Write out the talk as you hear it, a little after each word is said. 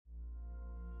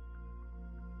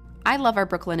I love our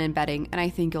Brooklinen bedding, and I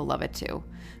think you'll love it too.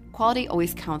 Quality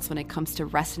always counts when it comes to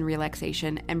rest and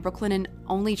relaxation, and Brooklinen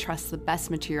only trusts the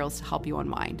best materials to help you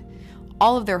unwind.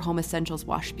 All of their home essentials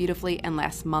wash beautifully and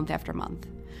last month after month.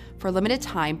 For a limited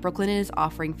time, Brooklinen is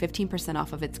offering 15%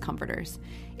 off of its comforters.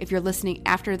 If you're listening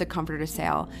after the comforter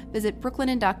sale, visit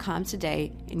brooklinen.com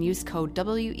today and use code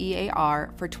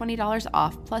WEAR for $20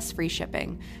 off plus free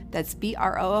shipping. That's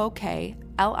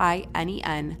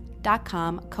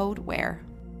BROOKLINEN.com, code WEAR.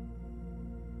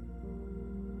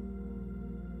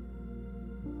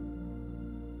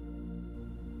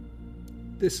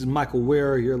 This is Michael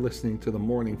Ware. You're listening to The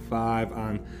Morning Five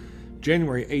on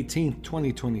January 18th,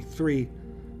 2023.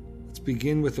 Let's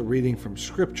begin with a reading from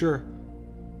Scripture.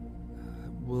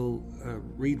 We'll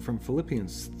read from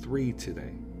Philippians 3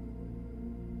 today.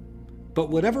 But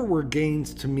whatever were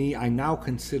gains to me, I now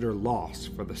consider loss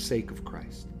for the sake of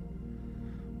Christ.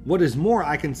 What is more,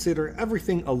 I consider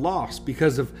everything a loss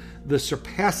because of the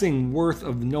surpassing worth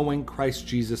of knowing Christ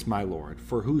Jesus my Lord,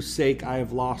 for whose sake I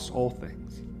have lost all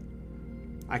things.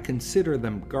 I consider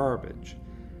them garbage,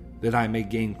 that I may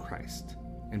gain Christ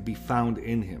and be found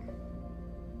in him,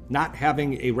 not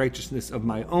having a righteousness of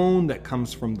my own that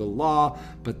comes from the law,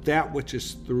 but that which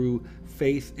is through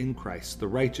faith in Christ, the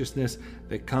righteousness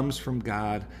that comes from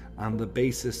God on the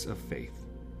basis of faith.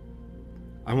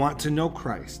 I want to know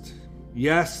Christ,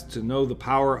 yes, to know the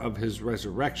power of his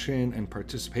resurrection and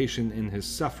participation in his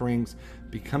sufferings,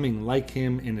 becoming like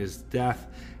him in his death,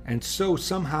 and so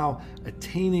somehow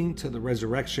attaining to the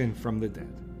resurrection from the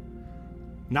dead.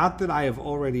 Not that I have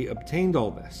already obtained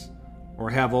all this, or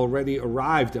have already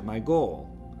arrived at my goal,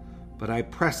 but I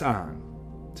press on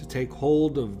to take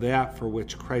hold of that for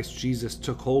which Christ Jesus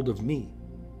took hold of me.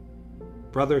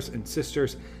 Brothers and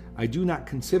sisters, I do not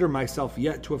consider myself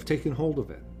yet to have taken hold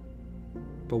of it.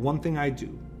 But one thing I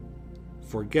do,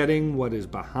 forgetting what is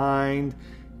behind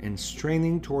and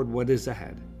straining toward what is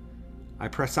ahead, I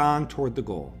press on toward the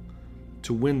goal,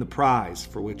 to win the prize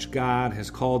for which God has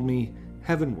called me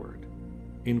heavenward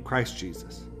in Christ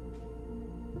Jesus.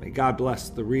 May God bless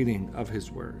the reading of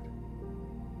his word.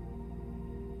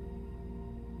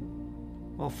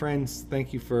 Well, friends,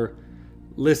 thank you for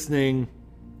listening.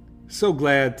 So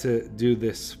glad to do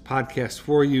this podcast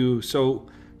for you. So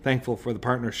thankful for the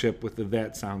partnership with the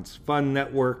That Sounds Fun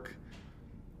Network.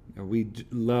 We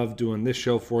love doing this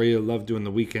show for you, love doing the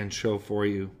weekend show for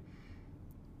you.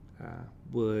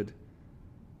 Would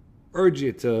urge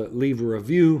you to leave a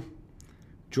review.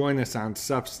 Join us on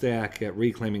Substack at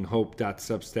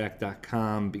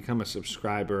reclaiminghope.substack.com. Become a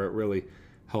subscriber. It really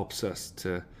helps us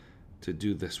to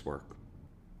do this work.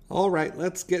 All right,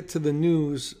 let's get to the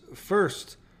news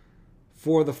first.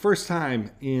 For the first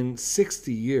time in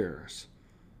 60 years,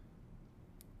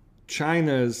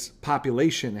 China's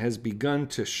population has begun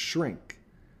to shrink.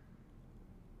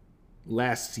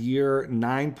 Last year,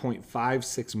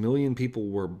 9.56 million people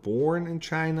were born in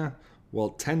China, while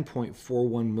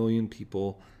 10.41 million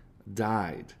people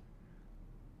died.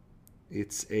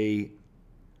 It's a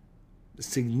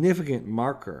significant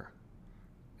marker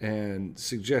and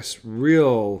suggests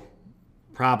real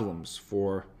problems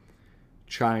for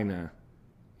China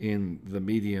in the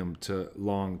medium to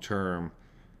long term.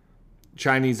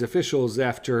 Chinese officials,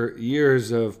 after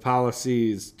years of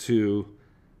policies to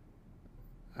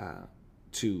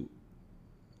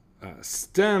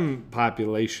stem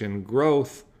population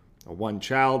growth, a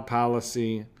one-child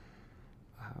policy,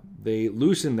 they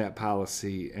loosened that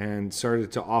policy and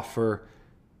started to offer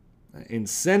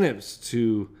incentives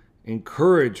to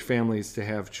encourage families to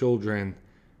have children.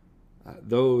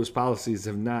 Those policies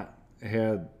have not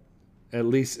had at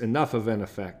least enough of an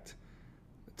effect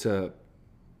to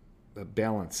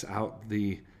balance out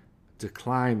the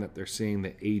decline that they're seeing,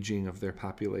 the aging of their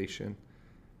population.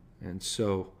 And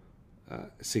so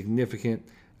significant.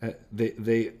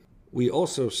 We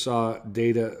also saw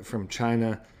data from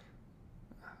China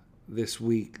this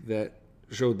week that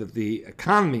showed that the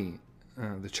economy,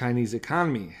 the Chinese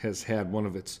economy, has had one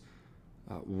of its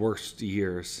worst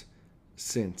years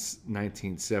since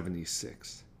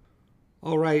 1976.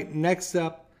 All right, next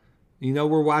up,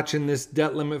 we're watching this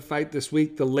debt limit fight this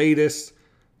week. The latest,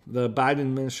 the Biden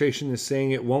administration is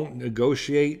saying it won't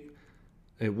negotiate.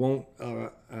 It won't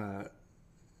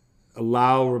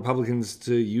allow Republicans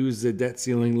to use the debt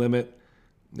ceiling limit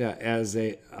as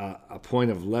a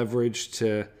point of leverage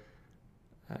to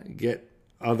get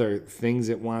other things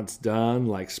it wants done,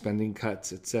 like spending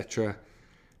cuts, etc.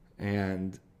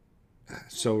 And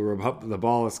so the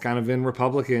ball is kind of in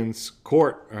Republicans'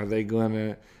 court. Are they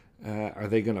going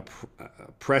to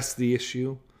press the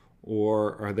issue,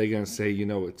 or are they going to say,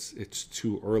 it's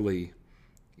too early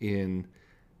in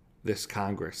this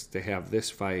Congress to have this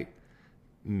fight,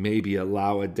 maybe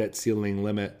allow a debt ceiling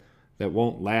limit that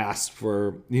won't last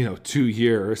for 2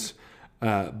 years,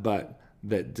 but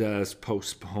that does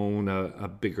postpone a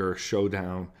bigger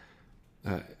showdown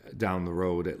down the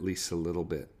road at least a little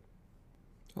bit.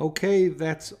 Okay,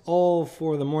 that's all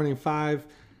for the Morning Five.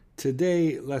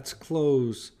 Today, let's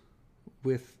close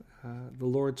with the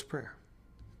Lord's Prayer.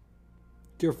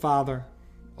 Dear Father,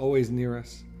 always near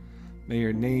us, may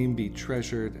your name be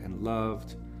treasured and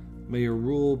loved. May your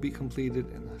rule be completed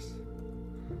in us.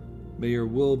 May your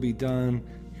will be done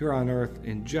here on earth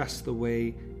in just the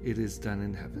way it is done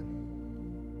in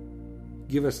heaven.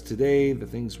 Give us today the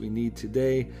things we need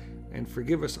today, and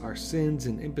forgive us our sins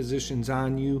and impositions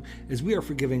on you, as we are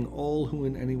forgiving all who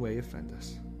in any way offend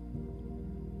us.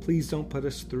 Please don't put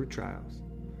us through trials,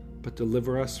 but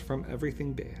deliver us from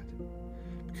everything bad,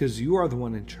 because you are the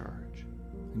one in charge,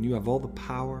 and you have all the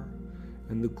power,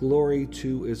 and the glory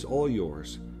too is all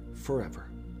yours forever,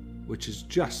 which is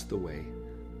just the way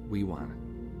we want it.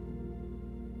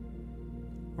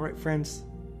 All right, friends,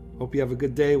 hope you have a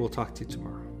good day. We'll talk to you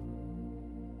tomorrow.